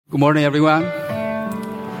Good morning, everyone.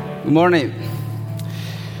 Good morning.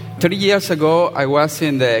 30 years ago, I was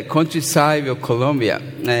in the countryside of Colombia,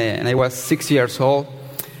 and I was 6 years old,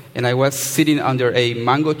 and I was sitting under a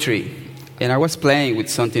mango tree, and I was playing with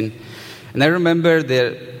something, and I remember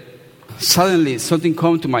that suddenly something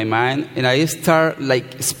came to my mind, and I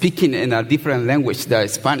started speaking in a different language than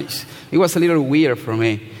Spanish. It was a little weird for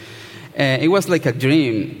me. It was like a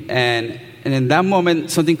dream, and in that moment,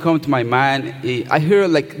 something came to my mind. I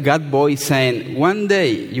heard God voice saying, one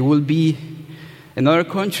day you will be in another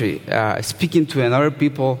country, speaking to another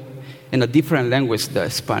people in a different language than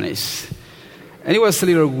Spanish. And it was a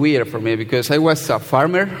little weird for me because I was a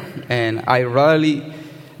farmer, and I rarely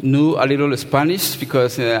knew a little Spanish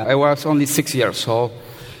because I was only 6 years old.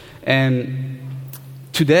 And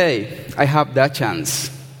today, I have that chance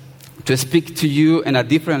to speak to you in a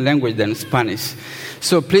different language than Spanish.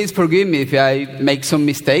 So please forgive me if I make some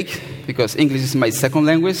mistake, because English is my second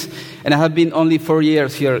language, and I have been only 4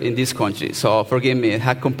 years here in this country. So forgive me and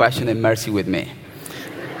have compassion and mercy with me.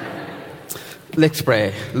 Let's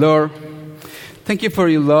pray. Lord, thank you for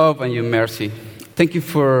your love and your mercy. Thank you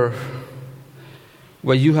for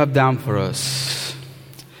what you have done for us.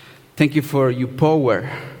 Thank you for your power.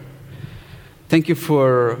 Thank you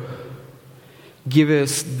for giving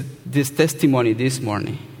us this testimony this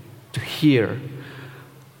morning to hear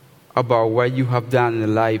about what you have done in the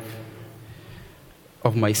life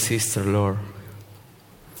of my sister, Lord.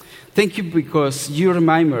 Thank you because you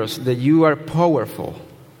remind us that you are powerful,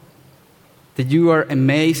 that you are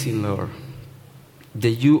amazing, Lord,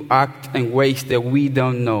 that you act in ways that we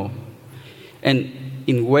don't know, and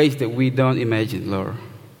in ways that we don't imagine, Lord.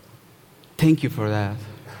 Thank you for that.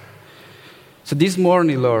 So this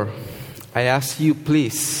morning, Lord, I ask you,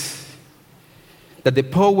 please, that the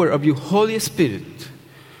power of your Holy Spirit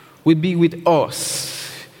will be with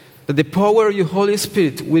us, that the power of your Holy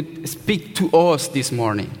Spirit will speak to us this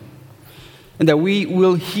morning, and that we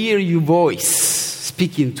will hear your voice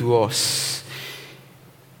speaking to us,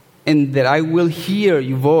 and that I will hear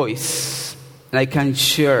your voice, and I can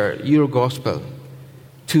share your gospel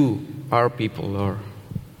to our people, Lord.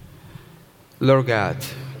 Lord God,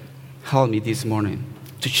 help me this morning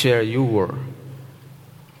to share your word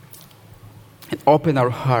and open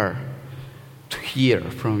our heart to hear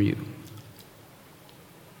from you.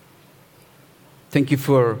 Thank you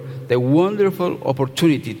for the wonderful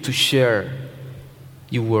opportunity to share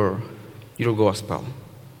your word, your gospel.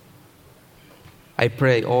 I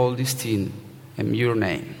pray all these things in your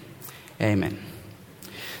name. Amen.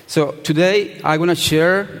 So today I'm going to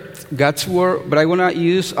share God's word, but I'm going to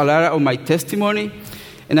use a lot of my testimony,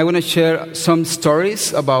 and I'm going to share some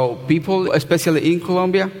stories about people, especially in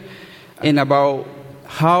Colombia, and about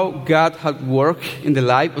how God had worked in the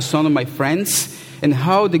life of some of my friends, and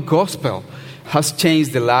how the gospel has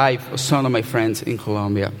changed the life of some of my friends in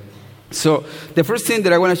Colombia. So the first thing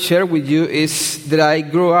that I want to share with you is that I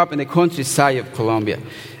grew up in the countryside of Colombia.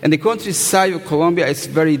 And the countryside of Colombia is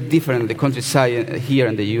very different than the countryside here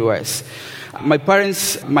in the U.S.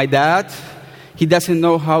 My dad, he doesn't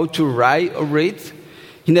know how to write or read.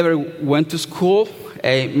 He never went to school.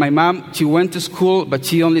 My mom, she went to school, but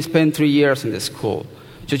she only spent 3 years in the school.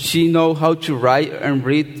 So she knows how to write and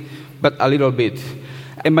read, but a little bit.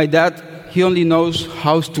 And my dad, he only knows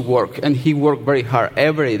how to work, and he worked very hard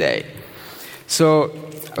every day. So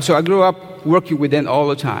I grew up working with them all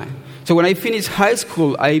the time. So when I finished high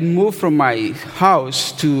school, I moved from my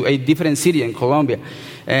house to a different city in Colombia,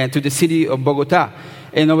 to the city of Bogota.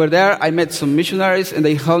 And over there, I met some missionaries, and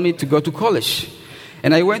they helped me to go to college.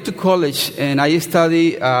 And I went to college, and I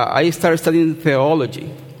started studying theology.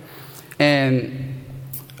 And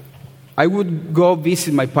I would go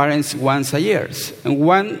visit my parents once a year. And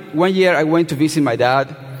one year, I went to visit my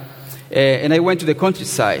dad, and I went to the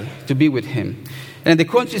countryside to be with him. And the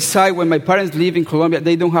countryside, when my parents live in Colombia,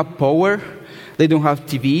 they don't have power, they don't have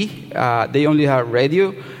TV, they only have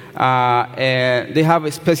radio. And they have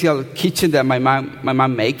a special kitchen that my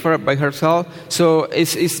mom make by herself. So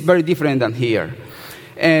it's very different than here.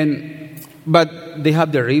 But they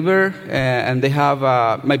have the river, and they have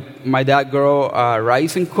my dad grow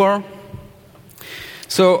rice and corn.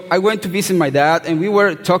 So I went to visit my dad, and we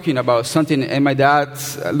were talking about something, and my dad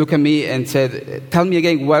looked at me and said, "Tell me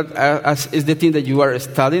again, what is the thing that you are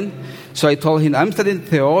studying?" So I told him, "I'm studying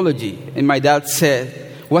theology." And my dad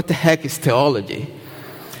said, "What the heck is theology?"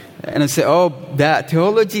 And I said, "Oh, Dad,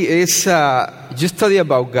 theology is you study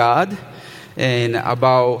about God, and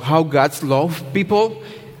about how God loves people,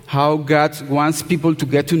 how God wants people to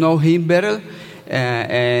get to know Him better."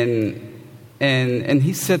 And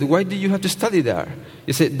he said, "Why do you have to study that?"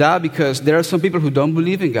 He said, "Dad, because there are some people who don't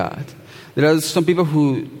believe in God. There are some people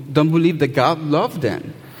who don't believe that God loved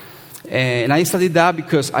them. And I studied that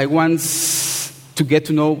because I want to get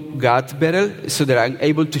to know God better so that I'm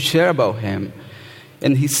able to share about Him.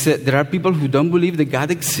 And he said, there are people who don't believe that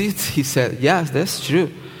God exists. He said, yes, that's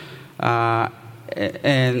true.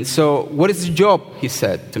 And so, what is your job? He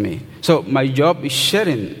said to me. So, my job is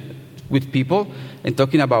sharing with people and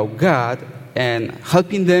talking about God and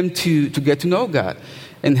helping them to get to know God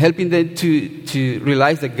and helping them to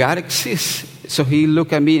realize that God exists. So, he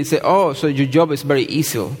looked at me and said, oh, so your job is very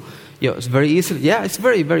easy. Yeah, it's very easy. Yeah, it's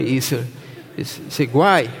very, very easy. He said,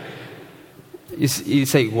 why? He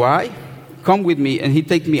said, why? Come with me. And he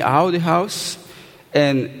take me out of the house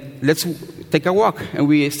and let's take a walk. And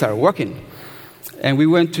we start walking. And we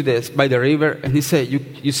went to by the river, and he said,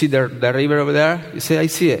 you see the river over there? He said, I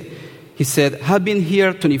see it. He said, I've been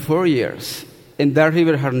here 24 years, and that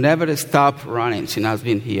river has never stopped running since I've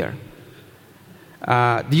been here.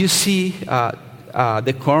 Do you see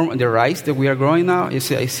the corn and the rice that we are growing now? He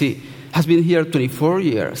said, I see. Has been here 24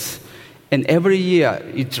 years. And every year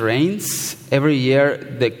it rains. Every year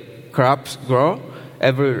the crops grow.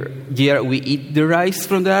 Every year we eat the rice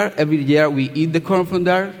from there. Every year we eat the corn from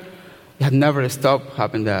there. It had never stopped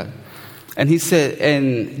happening that. And he said,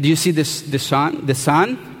 and do you see the sun? The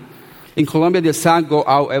sun? In Colombia, the sun go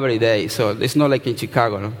out every day. So it's not like in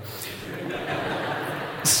Chicago. No?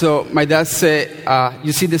 So my dad said,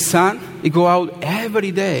 you see the sun? It go out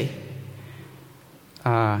every day.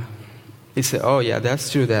 He said, oh, yeah, that's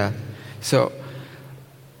true, Dad. So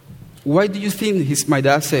why do you think, my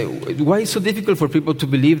dad said, why is it so difficult for people to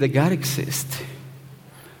believe that God exists?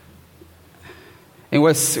 It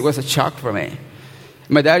was a shock for me.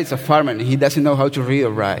 My dad is a farmer, and he doesn't know how to read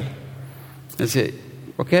or write. I said,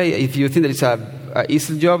 okay, if you think that it's an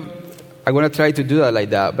easy job, I'm going to try to do that like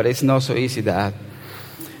that, but it's not so easy, Dad.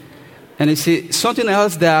 And he said, something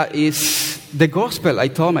else that is the gospel. I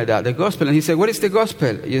told my dad, the gospel. And he said, what is the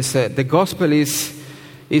gospel? He said, the gospel is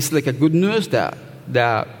like a good news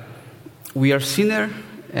that we are sinners,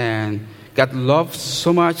 and God loves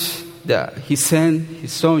so much that He sent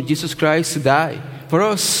His Son, Jesus Christ, to die for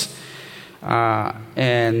us.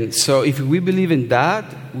 And so if we believe in that,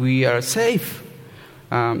 we are safe.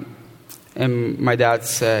 And my dad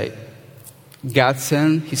said, God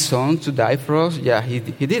sent His Son to die for us? Yeah, He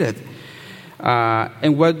did it.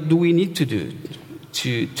 And what do we need to do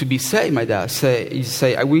to be saved? My dad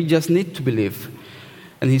said, we just need to believe.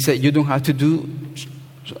 And he said, you don't have to do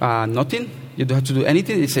nothing? You don't have to do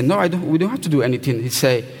anything? He said, no, we don't have to do anything. He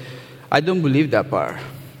said, I don't believe that part,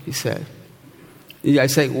 he said. I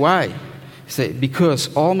said, why? He said,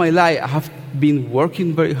 because all my life I have been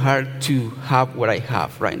working very hard to have what I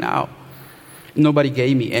have right now. Nobody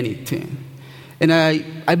gave me anything. And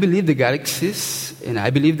I believe that God exists, and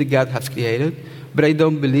I believe that God has created, but I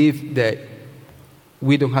don't believe that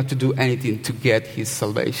we don't have to do anything to get His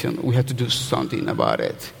salvation. We have to do something about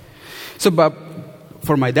it. So, but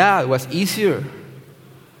for my dad, it was easier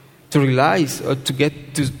to realize or to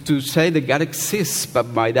get to say that God exists, but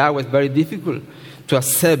my dad was very difficult to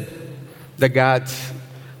accept that God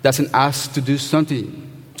doesn't ask to do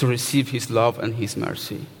something to receive His love and His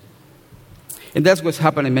mercy. And that's what's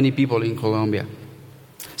happening to many people in Colombia.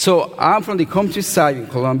 So I'm from the countryside in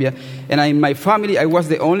Colombia, and in my family, I was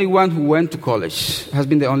the only one who went to college, has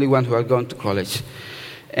been the only one who has gone to college.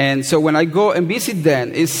 And so when I go and visit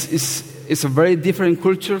them, it's a very different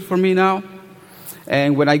culture for me now.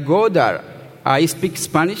 And when I go there, I speak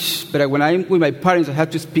Spanish, but when I'm with my parents, I have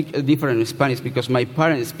to speak a different Spanish because my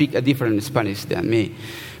parents speak a different Spanish than me.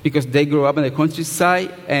 Because they grew up in the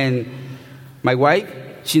countryside, and my wife,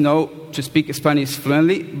 she knows to speak Spanish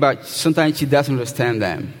fluently, but sometimes she doesn't understand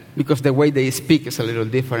them because the way they speak is a little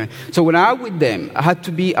different. So when I'm with them, I had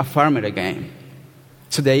to be a farmer again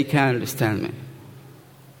so they can understand me.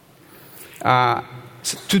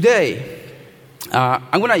 So today,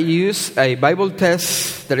 I'm going to use a Bible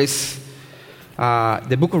text that is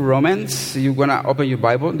the book of Romans. You're going to open your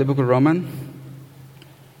Bible, the book of Romans.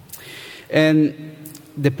 And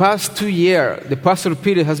the past 2 years, the Pastor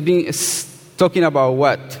Peter has been talking about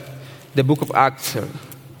what? The book of Acts.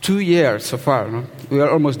 2 years so far. No? We are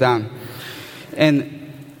almost done.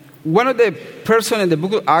 And one of the persons in the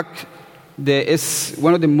book of Acts, is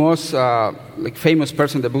one of the most famous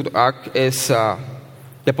person in the book of Acts is the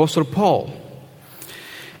Apostle Paul.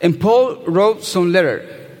 And Paul wrote some letter.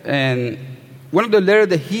 And one of the letters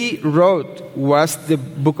that he wrote was the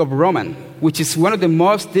book of Romans, which is one of the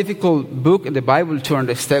most difficult books in the Bible to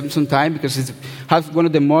understand sometimes because it has one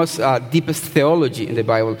of the most deepest theology in the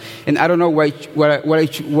Bible. And I don't know why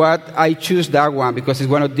I choose that one because it's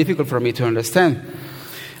one of difficult for me to understand.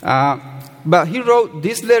 But he wrote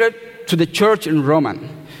this letter to the church in Roman.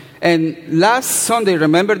 And last Sunday,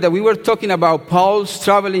 remember that we were talking about Paul's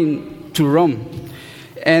traveling to Rome.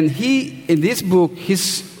 And he, in this book,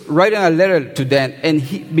 he's writing a letter to them.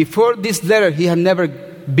 And before this letter, he had never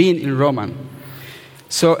been in Rome.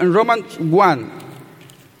 So in Romans 1,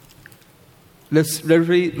 let's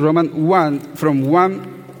read Romans 1 from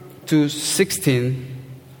 1 to 16.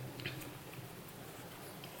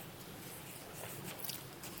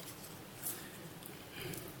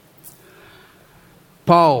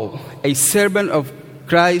 Paul, a servant of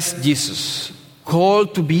Christ Jesus,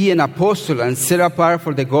 called to be an apostle and set apart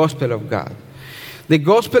for the gospel of God. The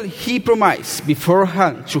gospel he promised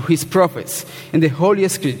beforehand through his prophets in the Holy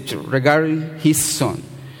Scripture regarding his son,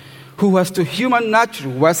 who was to human nature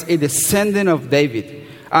was a descendant of David,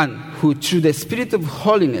 and who through the Spirit of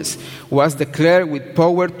holiness was declared with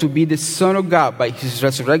power to be the Son of God by his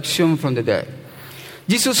resurrection from the dead.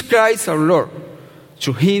 Jesus Christ our Lord,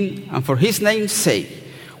 through him and for his name's sake,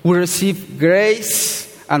 we receive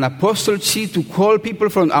grace and apostleship to call people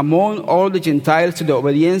from among all the Gentiles to the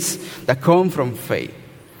obedience that comes from faith.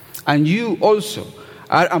 And you also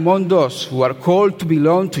are among those who are called to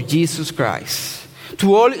belong to Jesus Christ.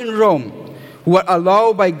 To all in Rome who are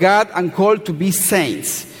allowed by God and called to be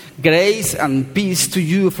saints, grace and peace to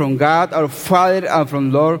you from God our Father and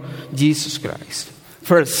from Lord Jesus Christ.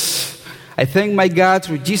 First, I thank my God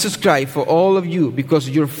through Jesus Christ for all of you, because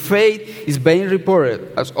your faith is being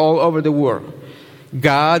reported as all over the world.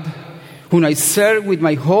 God, whom I serve with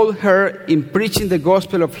my whole heart in preaching the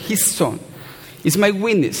gospel of his Son, is my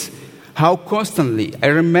witness how constantly I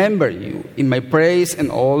remember you in my prayers and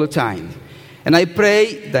all the time. And I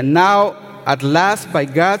pray that now, at last, by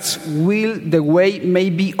God's will, the way may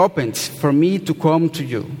be opened for me to come to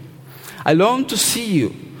you. I long to see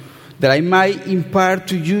you, that I might impart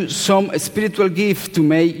to you some spiritual gift to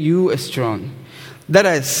make you strong. That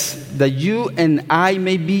is, that you and I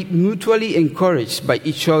may be mutually encouraged by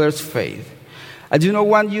each other's faith. I do not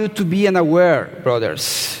want you to be unaware,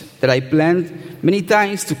 brothers, that I planned many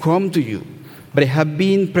times to come to you, but I have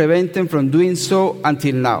been prevented from doing so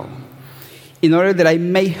until now, in order that I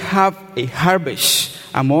may have a harvest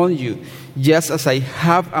among you, just as I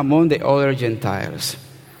have among the other Gentiles.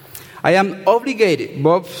 I am obligated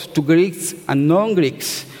both to Greeks and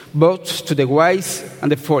non-Greeks, both to the wise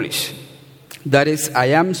and the foolish. That is, I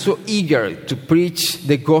am so eager to preach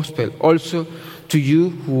the gospel also to you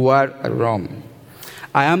who are at Rome.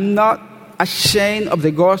 I am not ashamed of the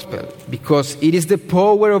gospel, because it is the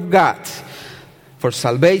power of God for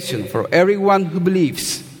salvation for everyone who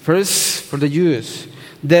believes, first for the Jews,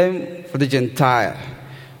 then for the Gentile.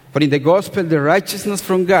 For in the gospel the righteousness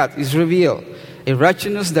from God is revealed, a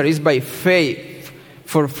righteousness that is by faith,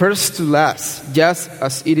 for first to last, just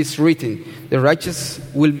as it is written, the righteous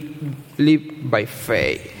will live by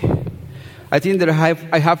faith. I think that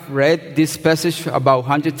I have read this passage about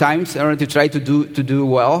 100 times in order to try to do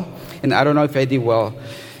well, and I don't know if I did well.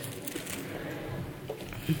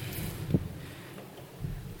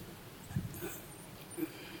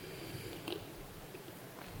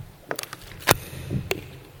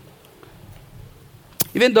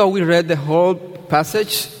 Even though we read the whole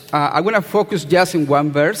passage, I'm going to focus just in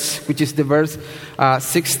one verse, which is the verse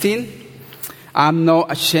 16. I'm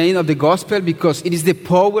not ashamed of the gospel, because it is the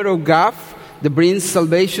power of God that brings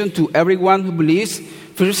salvation to everyone who believes,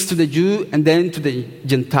 first to the Jew and then to the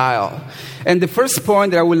Gentile. And the first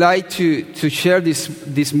point that I would like to share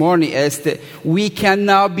this morning is that we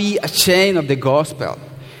cannot be ashamed of the gospel.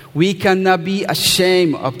 We cannot be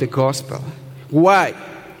ashamed of the gospel. Why?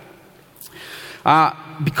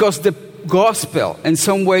 Because the gospel, in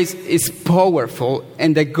some ways, is powerful,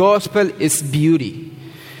 and the gospel is beauty.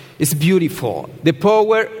 It's beautiful. The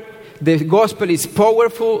gospel is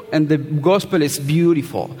powerful, and the gospel is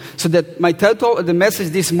beautiful. So that my title of the message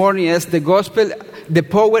this morning is the gospel, the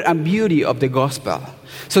power and beauty of the gospel.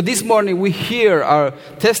 So this morning we hear our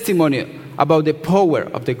testimony about the power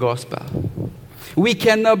of the gospel. We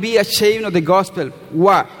cannot be ashamed of the gospel.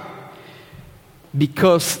 Why?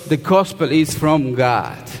 Because the gospel is from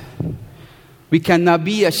God. We cannot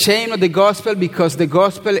be ashamed of the gospel because the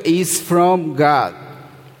gospel is from God.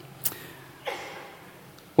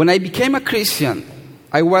 When I became a Christian,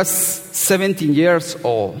 I was 17 years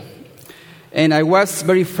old, and I was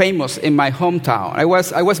very famous in my hometown. I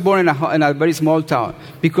was born in a very small town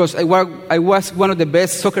because I was one of the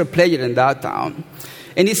best soccer players in that town,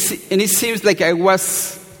 and it seems like I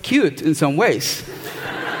was cute in some ways.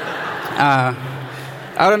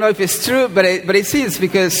 I don't know if it's true, but it seems,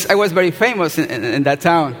 because I was very famous in that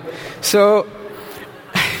town. So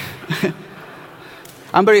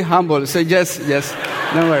I'm very humble, so just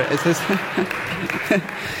don't worry. It's just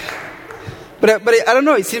But I don't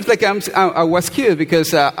know. It seems like I was cute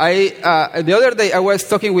because the other day I was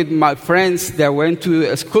talking with my friends that went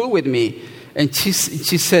to school with me, and she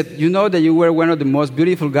said, "You know that you were one of the most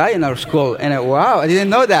beautiful guys in our school." And wow, I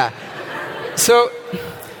didn't know that. So,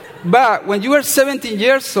 but when you were 17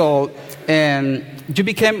 years old and you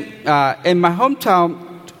became in my hometown,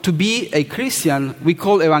 to be a Christian, we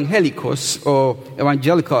call evangelicos or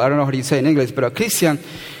evangelical. I don't know how you say in English, but a Christian.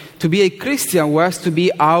 To be a Christian was to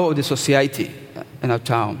be out of the society in our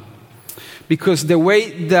town. Because the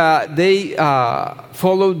way that they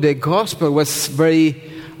followed the gospel was very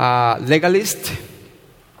legalist.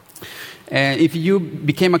 And if you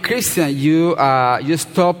became a Christian, you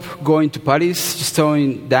stop going to parties, you stop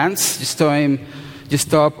dance, you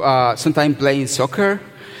stop sometimes playing soccer,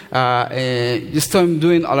 you stop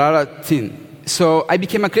doing a lot of things. So I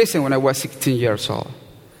became a Christian when I was 16 years old.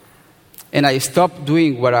 And I stopped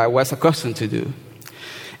doing what I was accustomed to do.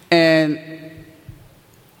 And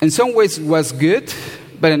in some ways it was good,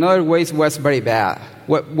 but in other ways it was very bad.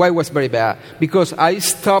 Why was very bad? Because I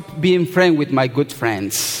stopped being friends with my good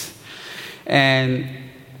friends. And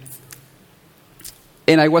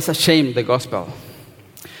I was ashamed of the gospel.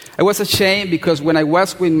 I was ashamed because when I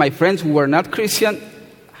was with my friends who were not Christian,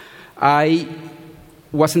 I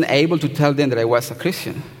wasn't able to tell them that I was a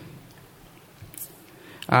Christian.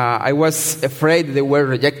 I was afraid they would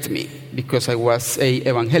reject me because I was a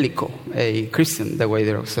evangelical, a Christian, the way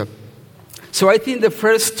they are said. So I think the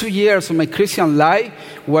first 2 years of my Christian life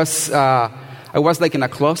was, I was like in a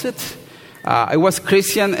closet. I was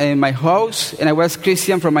Christian in my house, and I was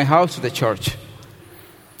Christian from my house to the church.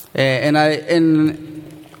 And I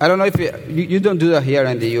don't know if you don't do that here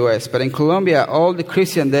in the U.S., but in Colombia, all the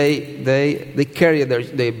Christians, they carry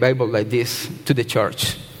their Bible like this to the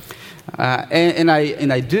church. And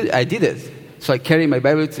I did it. So I carry my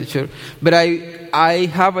Bible to the church. But I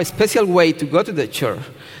have a special way to go to the church.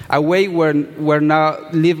 A way where now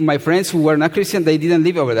live my friends who were not Christian, they didn't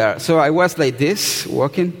live over there. So I was like this,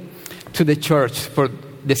 walking to the church for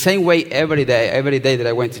the same way every day that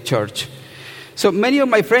I went to church. So many of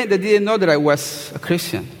my friends, they didn't know that I was a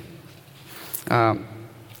Christian.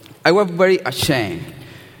 I was very ashamed.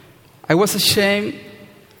 I was ashamed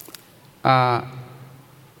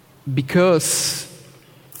because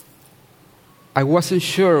I wasn't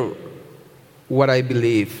sure what I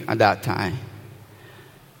believed at that time.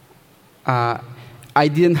 I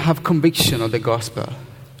didn't have conviction of the gospel.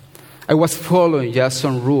 I was following just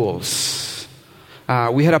some rules.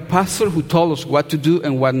 We had a pastor who told us what to do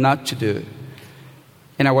and what not to do.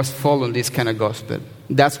 And I was following this kind of gospel.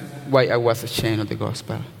 That's why I was ashamed of the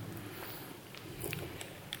gospel.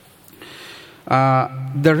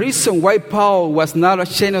 The reason why Paul was not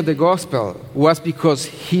ashamed of the gospel was because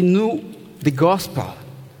he knew the gospel.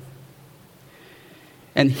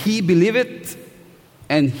 And he believed it,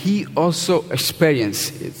 and he also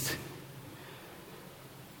experienced it.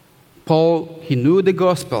 Paul, he knew the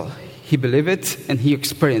gospel, he believed it, and he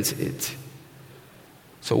experienced it.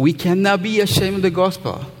 So we cannot be ashamed of the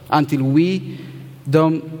gospel until we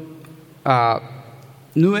don't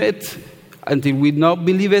know it, until we don't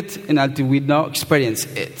believe it, and until we don't experience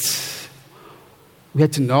it. We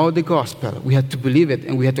have to know the gospel, we have to believe it,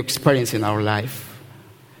 and we have to experience in our life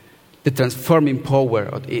the transforming power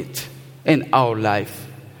of it in our life.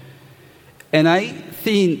 And I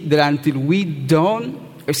think that until we don't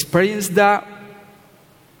experience that,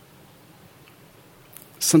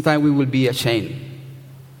 sometimes we will be ashamed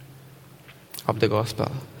of the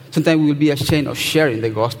gospel. Sometimes we will be ashamed of sharing the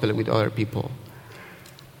gospel with other people.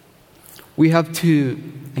 We have to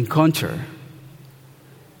encounter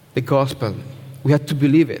the gospel. We have to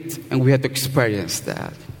believe it, and we have to experience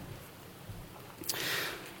that.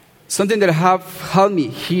 Something that have helped me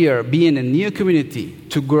here, being in a new community,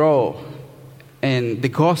 to grow in the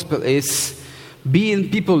gospel is seeing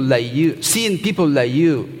people like you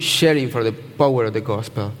sharing for the power of the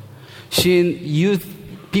gospel. Seeing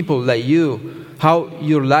people like you, how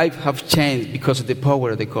your life have changed because of the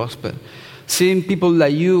power of the gospel. Seeing people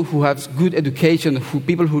like you who have good education,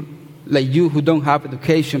 people who like you who don't have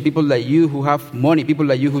education, people like you who have money, people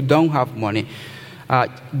like you who don't have money,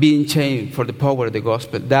 being changed for the power of the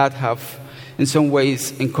gospel. That have, in some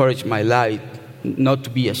ways, encouraged my life not to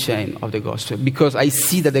be ashamed of the gospel, because I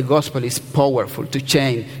see that the gospel is powerful to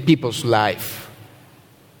change people's life.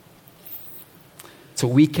 So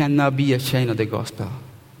we cannot be ashamed of the gospel.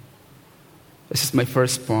 This is my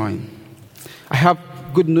first point. I have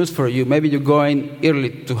good news for you. Maybe you're going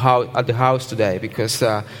early at the house today, because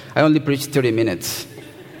I only preached 30 minutes.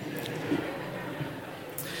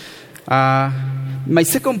 My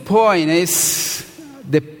second point is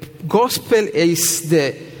the gospel is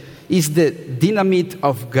is the dynamite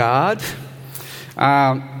of God.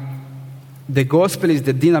 The gospel is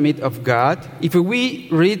the dynamite of God. If we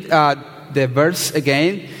read the verse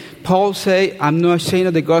again, Paul say, I'm not ashamed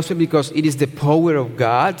of the gospel because it is the power of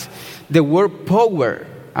God. The word power,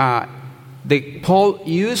 Paul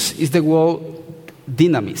used is the word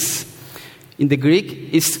dynamis. In the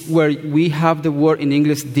Greek, is where we have the word in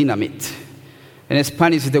English dynamite. And in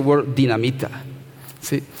Spanish, is the word dinamita.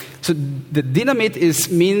 See? So the dynamite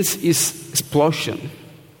means explosion.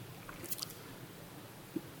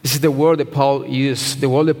 This is the word that Paul used. The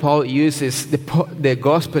word that Paul uses, the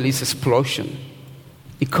gospel is explosion.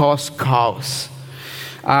 It causes chaos.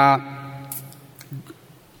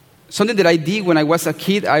 Something that I did when I was a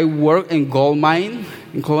kid, I worked in gold mine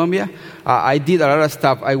in Colombia. I did a lot of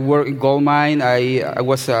stuff. I worked in gold mine.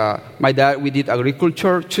 My dad, we did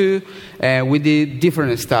agriculture too, and we did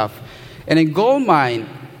different stuff. And in gold mine,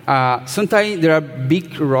 sometimes there are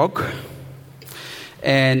big rock,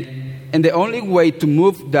 and the only way to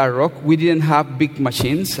move that rock, we didn't have big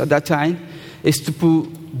machines at that time, is to put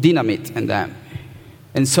dynamite in them.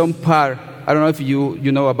 In some part, I don't know if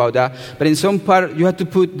you know about that, but in some part, you have to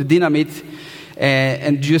put the dynamite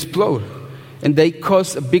and you explode. And they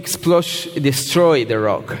cause a big explosion, destroy the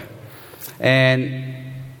rock. And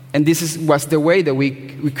this was the way that we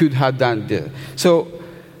could have done this. So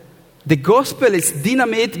the gospel is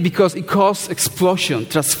dynamite because it causes explosion,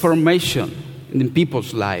 transformation in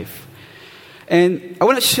people's life. And I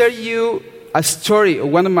want to share you a story of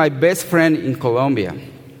one of my best friends in Colombia.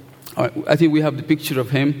 I think we have the picture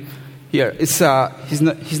of him here. His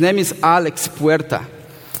name is Alex Puerta.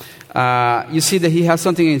 You see that he has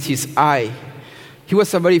something in his eye. He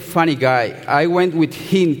was a very funny guy. I went with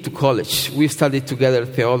him to college. We studied together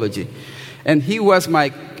theology. And he was my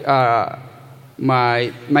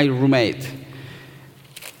roommate.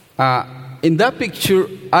 In that picture,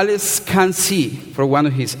 Alex can't see for one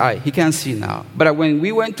of his eyes. He can't see now. But when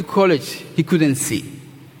we went to college, he couldn't see.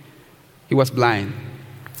 He was blind.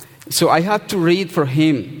 So I had to read for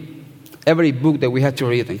him every book that we had to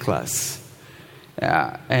read in class.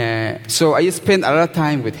 So I spent a lot of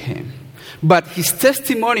time with him. But his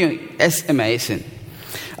testimony is amazing.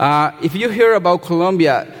 If you hear about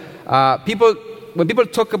Colombia, when people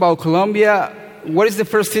talk about Colombia, what is the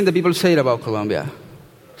first thing that people say about Colombia?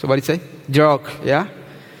 Somebody say? Drug, yeah?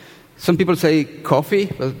 Some people say coffee,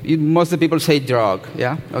 but most of the people say drug,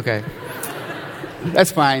 yeah? Okay.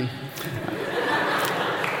 That's fine.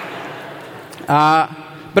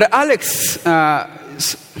 But Alex,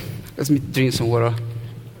 let me drink some water.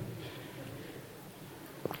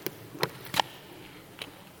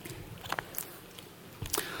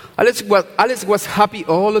 Alex was happy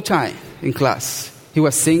all the time in class. He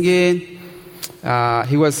was singing,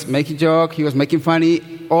 he was making jokes, he was making funny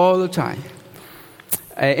all the time.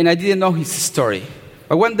 And I didn't know his story.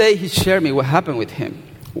 But one day he shared me what happened with him,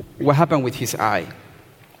 what happened with his eye.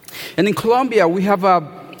 And in Colombia, we have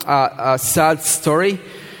a sad story.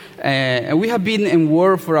 And we have been in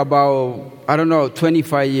war for about,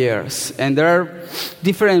 25 years. And there are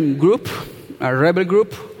different groups, a rebel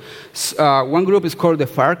group. One group is called the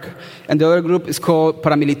FARC, and the other group is called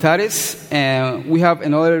paramilitares. And we have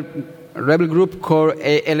another rebel group called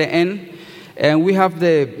ELN, and we have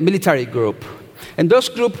the military group. And those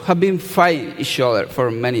groups have been fighting each other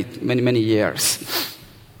for many, many, many years.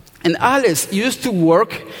 And Alex used to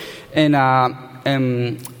work in a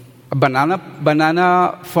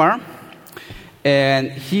banana farm,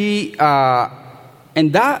 and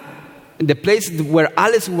the place where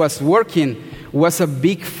Alex was working was a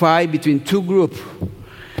big fight between two groups,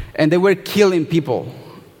 and they were killing people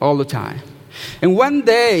all the time. And one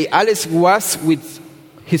day, Alex was with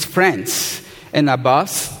his friends in a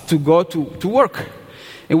bus to go to work.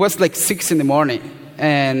 It was like 6 a.m,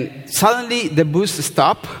 and suddenly the bus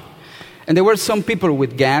stopped, and there were some people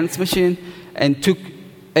with guns machine and took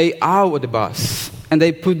out of the bus, and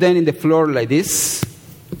they put them in the floor like this,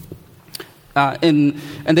 and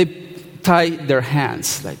they tied their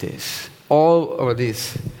hands like this, all over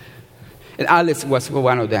this. And Alex was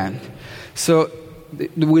one of them. So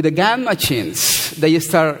with the gun machines, they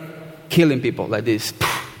start killing people like this.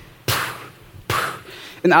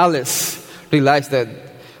 And Alex realized that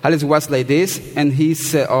Alex was like this, and he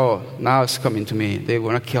said, "Oh, now it's coming to me. They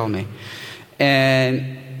want to kill me."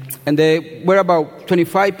 And they were about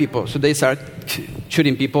 25 people, so they started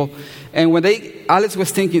shooting people. And when Alex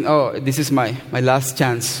was thinking, "Oh, this is my last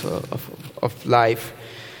chance of life,"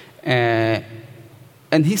 and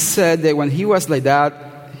he said that when he was like that,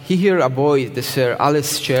 he heard a voice that said,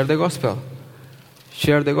 "Alex, share the gospel.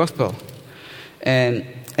 Share the gospel."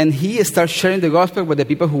 And he started sharing the gospel with the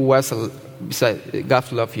people who was beside,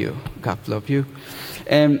 God love you. God love you.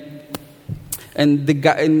 And the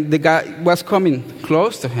guy was coming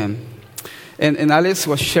close to him. And Alex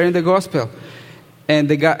was sharing the gospel.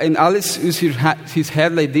 And Alex used his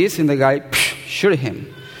head like this, and the guy shot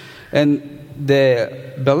him. And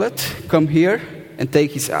the bullet come here and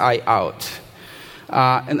take his eye out.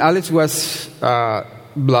 And Alex was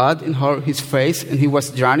blood in his face, and he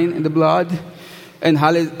was drowning in the blood. And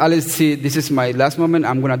Alex said, "This is my last moment.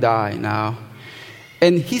 I'm going to die now."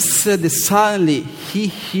 And he said that suddenly he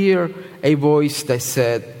heard a voice that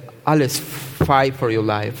said, "Alex, fight for your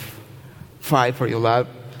life. Fight for your life.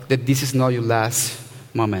 That this is not your last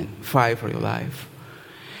moment. Fight for your life."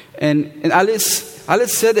 And Alex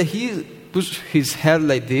said that he pushed his head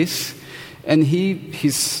like this, and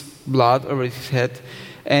his blood over his head.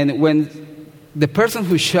 And when the person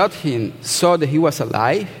who shot him saw that he was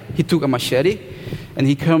alive, he took a machete, and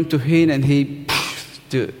he came to him, and he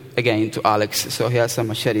to Alex. So he has some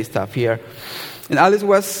machete stuff here. And Alex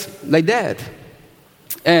was like that.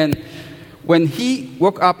 And when he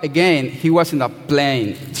woke up again, he was in a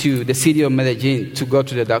plane to the city of Medellin to go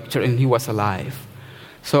to the doctor, and he was alive.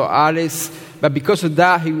 So Alex, but because of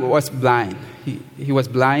that, he was blind. He was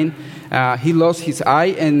blind. He lost his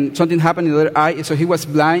eye, and something happened in the other eye, so he was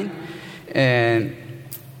blind. And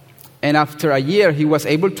after a year, he was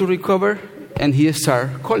able to recover, and he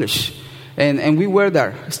started college. And we were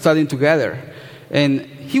there studying together. And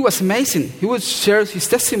he was amazing. He would share his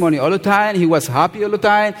testimony all the time. He was happy all the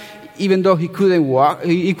time. Even though he couldn't walk,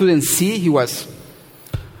 he couldn't see, he was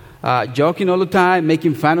joking all the time,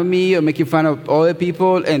 making fun of me or making fun of other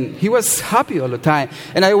people. And he was happy all the time.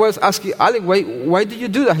 And I was asking, "Alex, why did you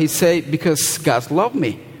do that?" He said, "Because God loved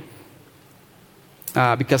me.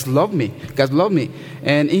 Because loved me. God loved me."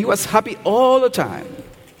 And he was happy all the time.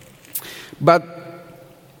 But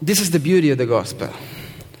this is the beauty of the gospel.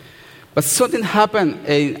 But something happened,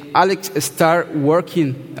 and Alex started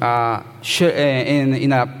working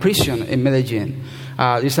in a prison in Medellin.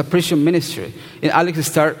 There's a prison ministry. And Alex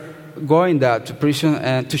started going there to prison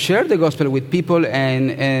and to share the gospel with people.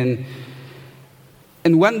 And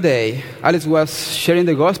one day, Alex was sharing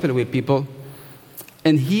the gospel with people,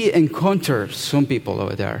 and he encountered some people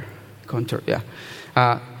over there.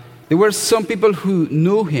 There were some people who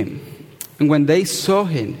knew him. And when they saw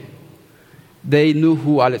him, they knew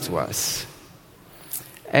who Alex was.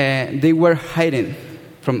 And they were hiding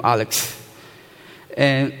from Alex.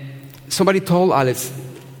 And somebody told Alex,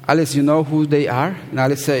 "Alex, you know who they are?" And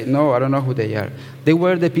Alex said, "No, I don't know who they are." They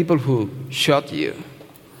were the people who shot you.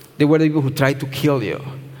 They were the people who tried to kill you.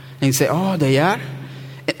 And he said, "Oh, they are?"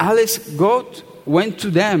 And Alex went to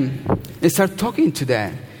them and started talking to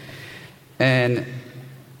them. And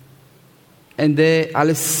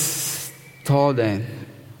Alex told them,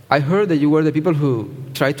 "I heard that you were the people who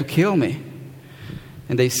tried to kill me."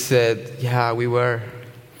 And they said, "Yeah, we were."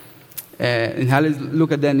 And Alex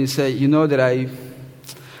looked at them and said, "You know that I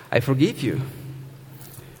forgive you.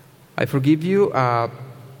 I forgive you.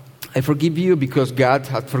 I forgive you because God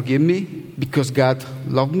has forgiven me, because God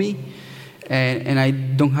loved me, and I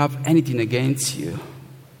don't have anything against you.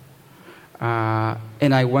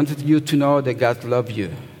 And I wanted you to know that God loved you.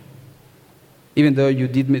 Even though you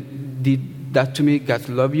did that to me, God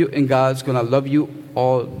loves you, and God's going to love you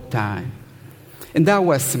all the time." And that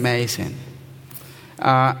was amazing.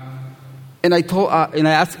 And I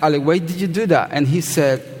asked Alex, "Why did you do that?" And he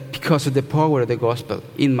said, "Because of the power of the gospel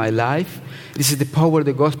in my life. This is the power of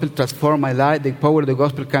the gospel transform my life. The power of the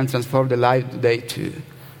gospel can transform the life today too."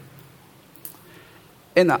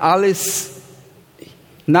 And Alex,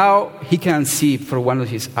 now he can see for one of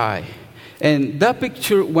his eye. And that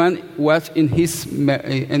picture was in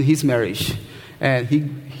his marriage, and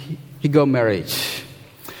he got married.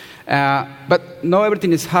 But not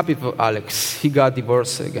everything is happy for Alex. He got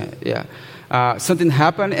divorced again. Something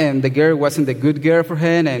happened, and the girl wasn't a good girl for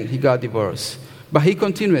him, and he got divorced. But he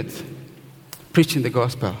continued preaching the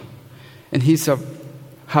gospel, and he's a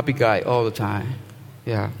happy guy all the time.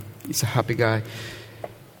 Yeah, he's a happy guy.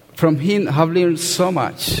 From him, I've learned so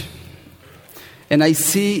much, and I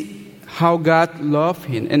see how God loved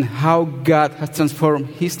him and how God has transformed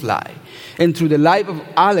his life. And through the life of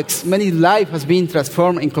Alex, many lives has been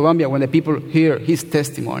transformed in Colombia when the people hear his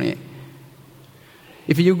testimony.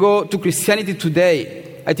 If you go to Christianity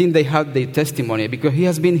today, I think they have their testimony because he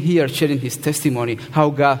has been here sharing his testimony, how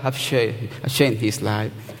God has changed his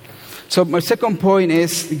life. So my second point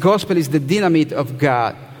is the gospel is the dynamite of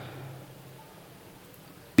God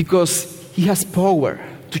because he has power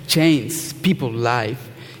to change people's life.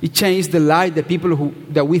 It changed the life, the people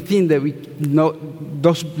that we think that we know,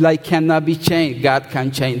 those lives cannot be changed. God can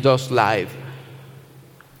change those lives.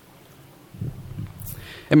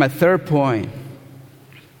 And my third point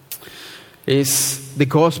is the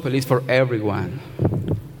gospel is for everyone.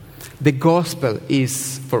 The gospel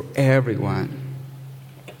is for everyone.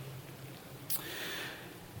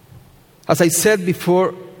 As I said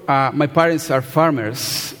before, my parents are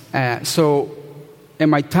farmers. So in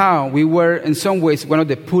my town, we were in some ways one of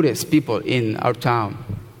the poorest people in our town.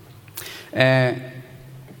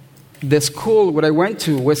 The school where I went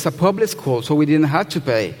to was a public school, so we didn't have to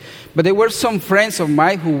pay. But there were some friends of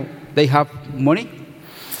mine who they have money.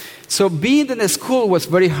 So being in the school was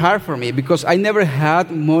very hard for me because I never had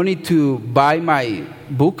money to buy my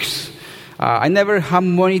books. I never had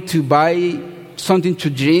money to buy something to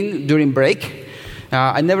drink during break.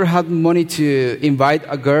 I never had money to invite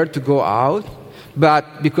a girl to go out.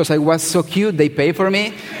 But because I was so cute, they pay for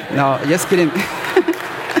me. No, just kidding.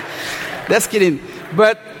 Just kidding.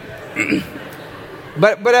 But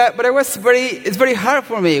it's very hard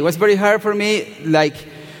for me. It was very hard for me,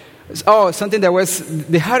 something that was,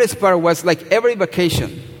 the hardest part was like every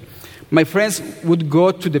vacation, my friends would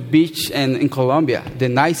go to the beach in Colombia, the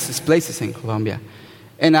nicest places in Colombia.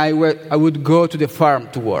 And I would go to the farm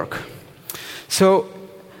to work. So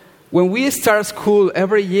when we start school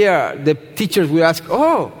every year, the teachers would ask,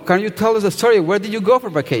 can you tell us a story? Where did you go for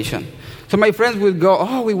vacation? So my friends would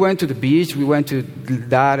go, we went to the beach, we went to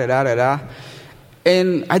da-da-da-da-da.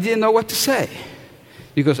 And I didn't know what to say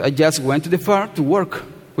because I just went to the farm to work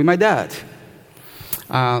with my dad.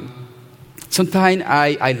 Sometimes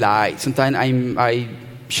I lie. Sometimes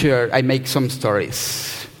I make some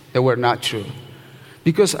stories that were not true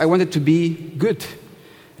because I wanted to be good,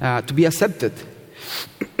 to be accepted.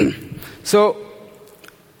 So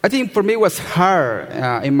I think for me it was hard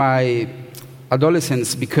in my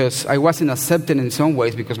adolescence because I wasn't accepted in some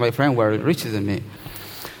ways because my friends were richer than me.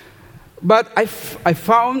 But I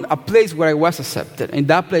found a place where I was accepted, and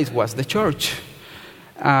that place was the church.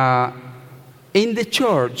 In the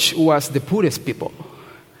church was the poorest people.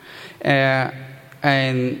 And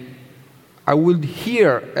I would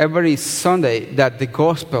hear every Sunday that the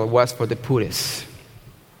gospel was for the poorest.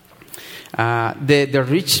 The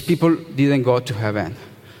rich people didn't go to heaven.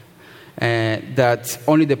 That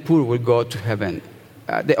only the poor will go to heaven.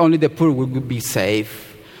 Only the poor will be saved.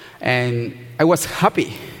 And I was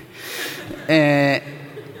happy.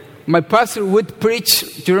 My pastor would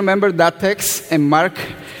preach, do you remember that text in Mark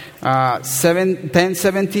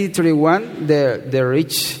 10:70-31? The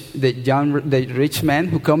rich man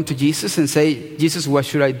who come to Jesus and say, Jesus, what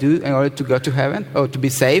should I do in order to go to heaven or to be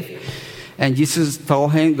saved? And Jesus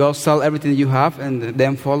told him, go sell everything you have and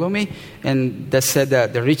then follow me. And that said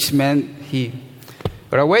that the rich man, he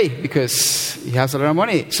got away because he has a lot of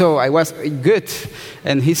money. So I was good.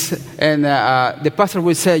 And the pastor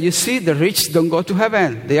would say, you see, the rich don't go to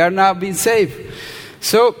heaven. They are not being saved.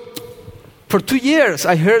 So for 2 years,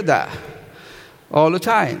 I heard that all the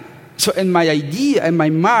time. So in my idea, in my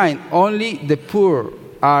mind, only the poor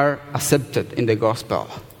are accepted in the gospel,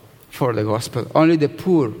 for the gospel. Only the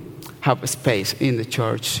poor have a space in the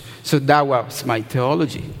church. So that was my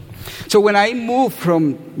theology. So when I moved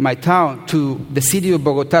from my town to the city of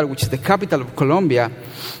Bogotá, which is the capital of Colombia,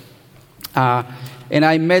 and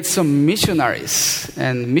I met some missionaries.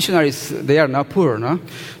 And missionaries, they are not poor, no?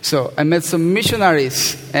 So I met some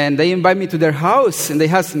missionaries, and they invited me to their house, and they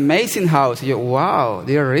have an amazing house. Wow,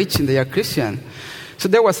 they are rich and they are Christian. So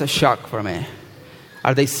that was a shock for me.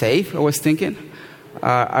 Are they safe? I was thinking.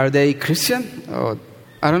 Are they Christian?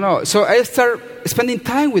 I don't know. So I started spending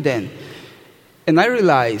time with them. And I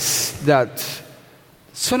realized that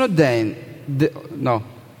some of them,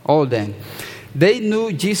 all of them, they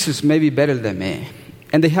knew Jesus maybe better than me.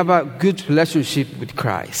 And they have a good relationship with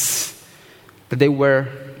Christ. That they were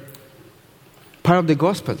part of the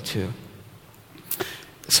gospel too.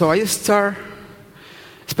 So I started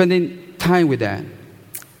spending time with them.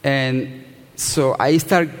 And so I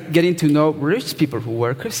started getting to know rich people who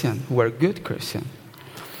were Christian, who were good Christian.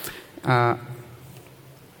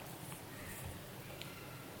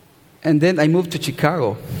 And then I moved to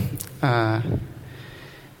Chicago. And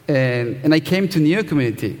I came to New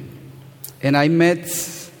Community. And I met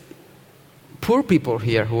poor people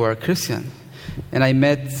here who are Christian. And I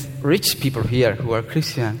met rich people here who are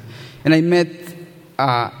Christian. And I met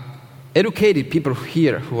educated people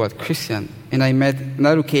here who are Christian. And I met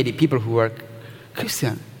uneducated people who are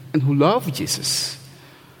Christian and who love Jesus.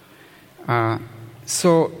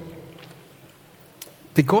 So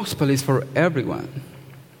the gospel is for everyone.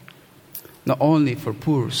 Not only for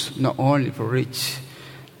poor, not only for rich,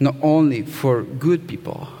 not only for good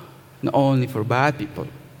people, not only for bad people,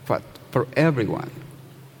 but for everyone.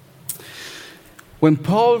 When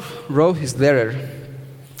Paul wrote his letter,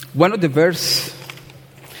 one of the verses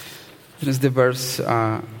This is the verse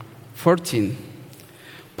 14.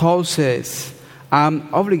 Paul says,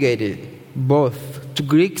 I'm obligated both to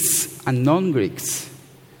Greeks and non-Greeks,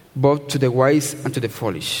 both to the wise and to the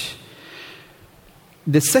foolish.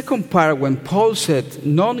 The second part, when Paul said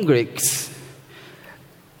non-Greeks,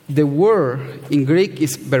 the word in Greek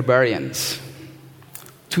is barbarians,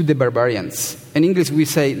 to the barbarians. In English we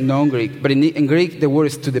say non-Greek, but in Greek the word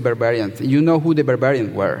is to the barbarians. You know who the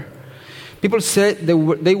barbarians were. People said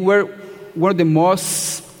they were one of the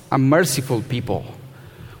most unmerciful people.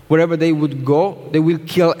 Wherever they would go, they will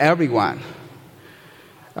kill everyone.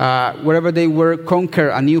 Wherever they were conquer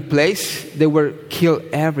a new place, they will kill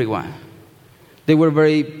everyone. They were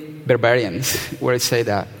very barbarians, where I say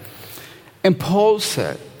that. And Paul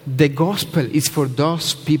said, the gospel is for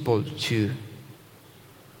those people too.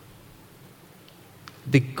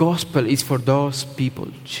 The gospel is for those people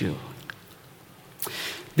too.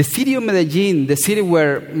 The city of Medellin, the city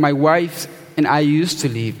where my wife and I used to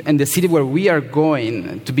live, and the city where we are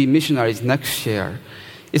going to be missionaries next year,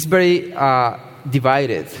 is very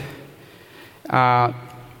divided.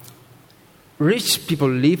 Rich people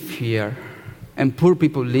live here, and poor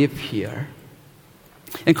people live here.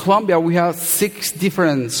 In Colombia, we have 6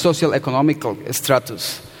 different socio-economical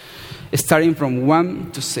stratus, starting from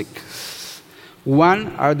 1 to 6.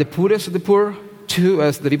 1 are the poorest of the poor, 2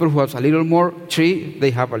 is the people who have a little more, 3,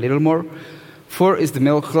 they have a little more, 4 is the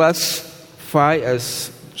middle class, 5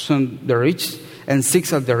 is the rich, and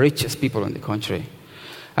 6 are the richest people in the country.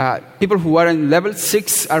 People who are in level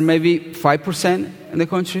 6 are maybe 5% in the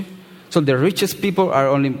country. So the richest people are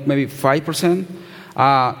only maybe 5%.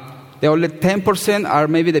 The only 10% are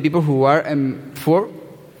maybe the people who are in 4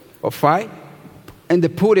 or 5. And the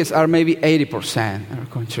poorest are maybe 80% in our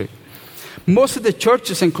country. Most of the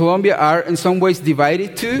churches in Colombia are in some ways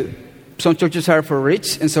divided too. Some churches are for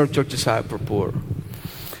rich and some churches are for poor.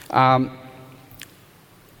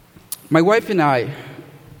 My wife and I,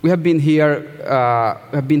 we have been here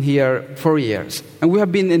 4 years. And we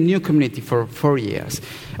have been in a new community for 4 years.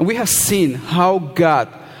 And we have seen how God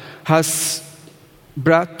has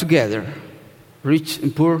brought together rich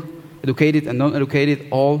and poor, educated and non-educated,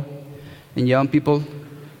 all, and young people,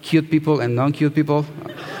 cute people and non-cute people.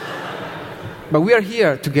 But we are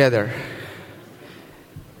here together.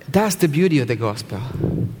 That's the beauty of the gospel.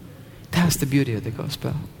 That's the beauty of the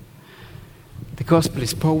gospel. The gospel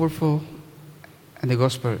is powerful, and the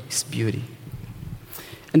gospel is beauty.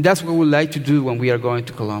 And that's what we would like to do when we are going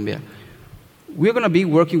to Colombia. We're going to be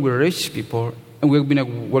working with rich people, and we're going to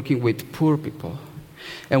be working with poor people.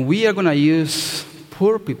 And we are going to use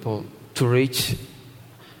poor people to reach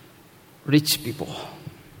rich people.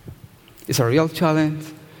 It's a real challenge,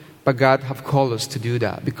 but God has called us to do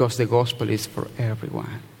that because the gospel is for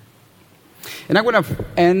everyone. And I'm going to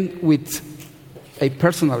end with a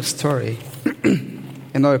personal story,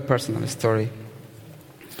 another personal story.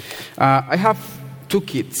 I have 2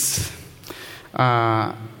 kids,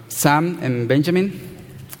 Sam and Benjamin,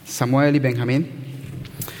 Samuel and Benjamin.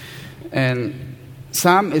 And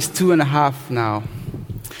Sam is 2.5 now.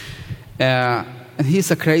 And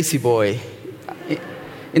he's a crazy boy.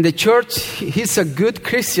 In the church, he's a good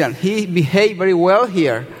Christian. He behaved very well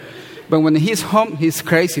here. But when he's home, he's a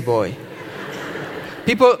crazy boy.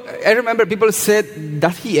 I remember people said,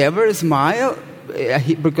 does he ever smile?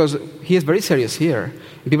 Because he is very serious here.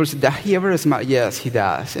 And people said, does he ever smile? Yes, he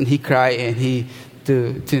does. And he cries and he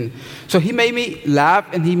do. So he made me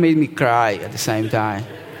laugh and he made me cry at the same time.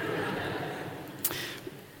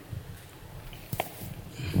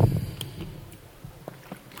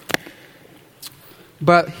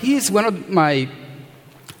 But he is in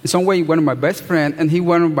some way, one of my best friends, and he's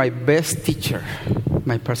one of my best teachers in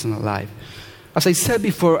my personal life. As I said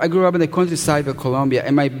before, I grew up in the countryside of Colombia,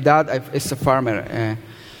 and my dad is a farmer.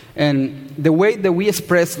 And the way that we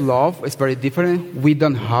express love is very different. We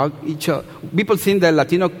don't hug each other. People think that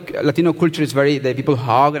Latino culture is that people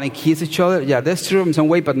hug and kiss each other. Yeah, that's true in some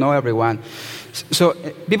way, but not everyone. So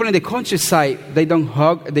people in the countryside, they don't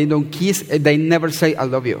hug, they don't kiss, they never say, I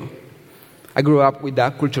love you. I grew up with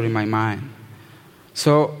that culture in my mind.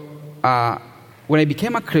 So when I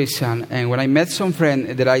became a Christian and when I met some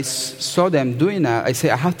friends that I saw them doing that, I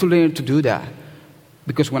said, I have to learn to do that.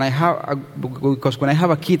 Because when I have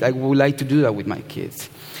a kid, I would like to do that with my kids.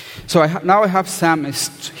 So now I have Sam, he's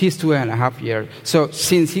 2.5 years. So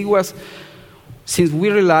since we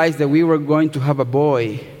realized that we were going to have a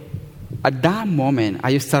boy, at that moment,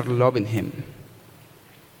 I started loving him.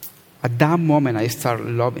 At that moment, I started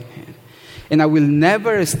loving him. And I will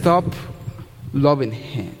never stop loving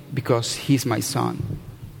him because he's my son.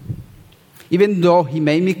 Even though he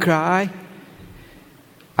made me cry,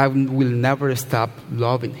 I will never stop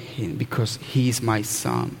loving him because he is my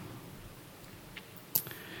son.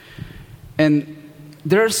 And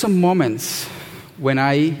there are some moments when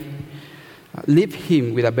I leave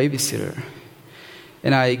him with a babysitter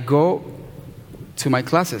and I go to my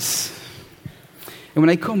classes. And when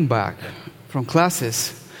I come back from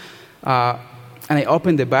classes and I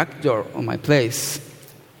open the back door of my place,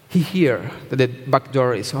 he hears that the back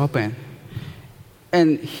door is open.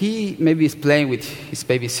 And he maybe is playing with his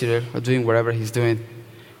babysitter or doing whatever he's doing.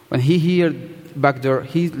 When he hears back door,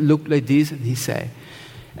 he looked like this and he said,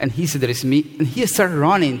 that is me. And he started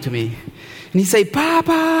running to me. And he said,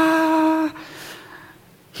 Papa!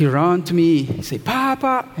 He ran to me. He said,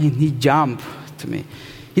 Papa! And he jumped to me.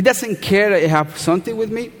 He doesn't care that I have something with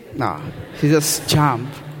me. No, he just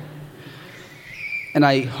jumped. And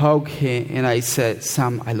I hugged him and I said,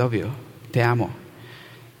 Sam, I love you. Te amo.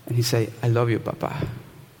 And he said, I love you, Papa.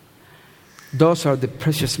 Those are the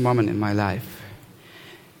precious moments in my life.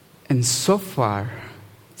 And so far,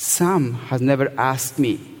 Sam has never asked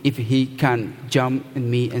me if he can jump in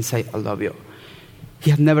me and say, I love you. He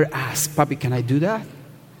had never asked, Papi, can I do that?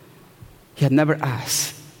 He had never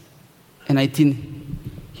asked. And I think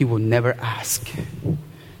he will never ask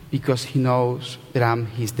because he knows that I'm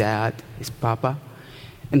his dad, his papa,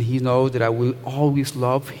 and he knows that I will always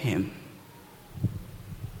love him.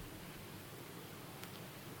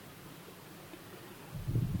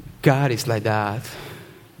 God is like that.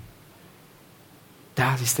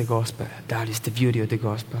 That is the gospel. That is the beauty of the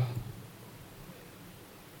gospel.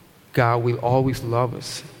 God will always love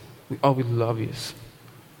us. We always love us.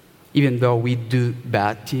 Even though we do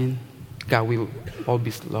bad things, God will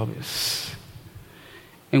always love us.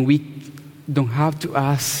 And we don't have to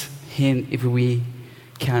ask him if we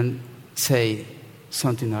can say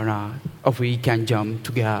something or not, or if we can jump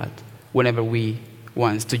to God whenever we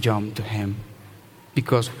want to jump to him.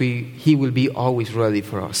 Because he will be always ready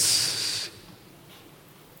for us.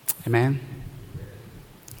 Amen?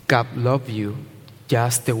 God loves you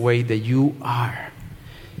just the way that you are.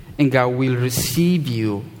 And God will receive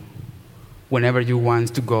you whenever you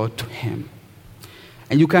want to go to him.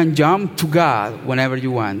 And you can jump to God whenever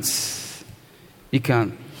you want.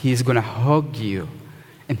 He's going to hug you.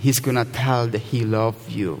 And he's going to tell that he loves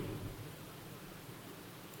you.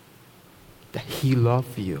 That he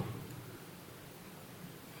loves you.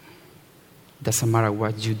 Doesn't matter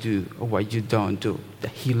what you do or what you don't do,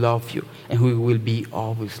 that he loves you and he will be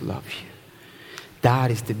always love you.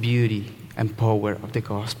 That is the beauty and power of the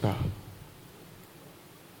gospel.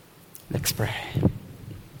 Let's pray.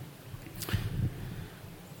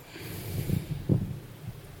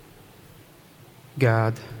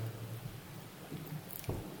 God,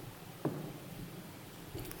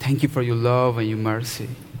 thank you for your love and your mercy.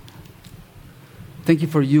 Thank you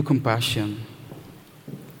for your compassion.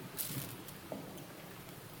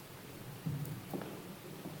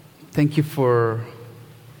 Thank you for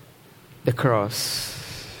the cross.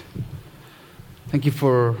 Thank you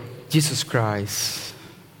for Jesus Christ.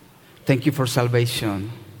 Thank you for salvation.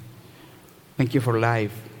 Thank you for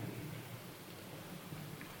life.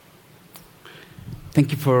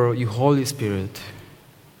 Thank you for your Holy Spirit.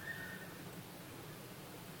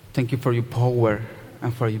 Thank you for your power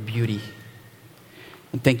and for your beauty.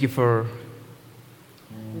 And thank you for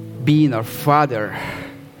being our Father,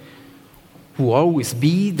 who always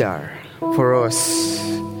be there for us.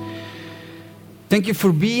 Thank you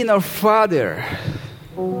for being our Father,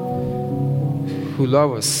 who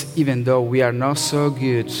loves us even though we are not so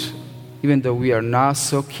good, even though we are not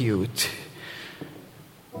so cute.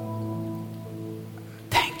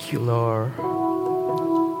 Thank you, Lord.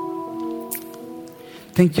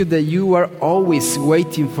 Thank you that you are always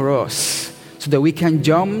waiting for us so that we can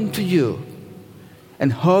jump to you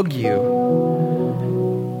and hug you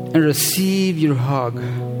and receive your hug.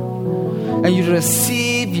 And you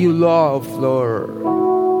receive your love,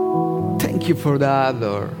 Lord. Thank you for that,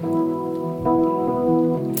 Lord.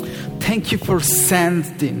 Thank you for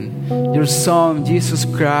sending your Son, Jesus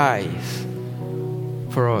Christ,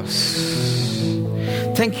 for us.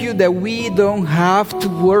 Thank you that we don't have to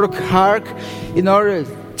work hard in order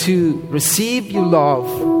to receive your love.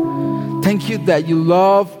 Thank you that your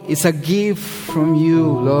love is a gift from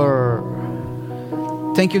you, Lord.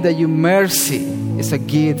 Thank you that your mercy is a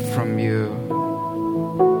gift from you.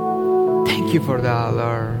 Thank you for that,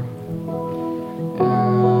 Lord.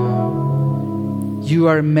 You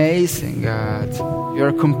are amazing, God. You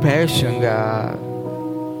are compassion, God.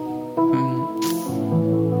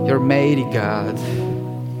 You're mighty, God.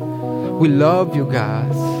 We love you,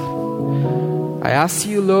 God. I ask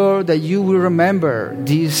you, Lord, that you will remember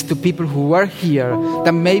these to people who are here,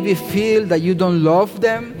 that maybe feel that you don't love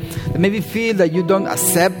them, that maybe feel that you don't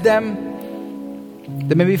accept them,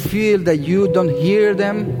 that maybe feel that you don't hear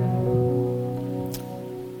them.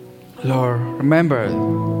 Lord, remember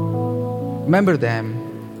them,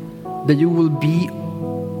 that you will be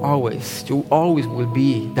always, you always will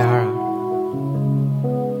be there.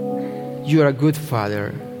 You are a good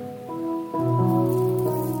Father.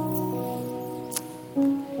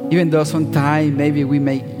 Even though sometimes maybe we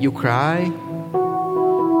make you cry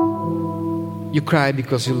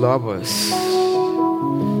because you love us,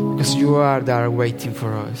 because you are there waiting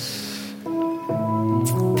for us.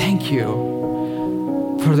 Thank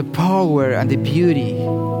you for the power and the beauty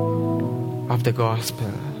of the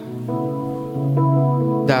gospel.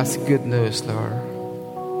 That's good news, Lord.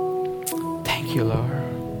 Thank you, Lord.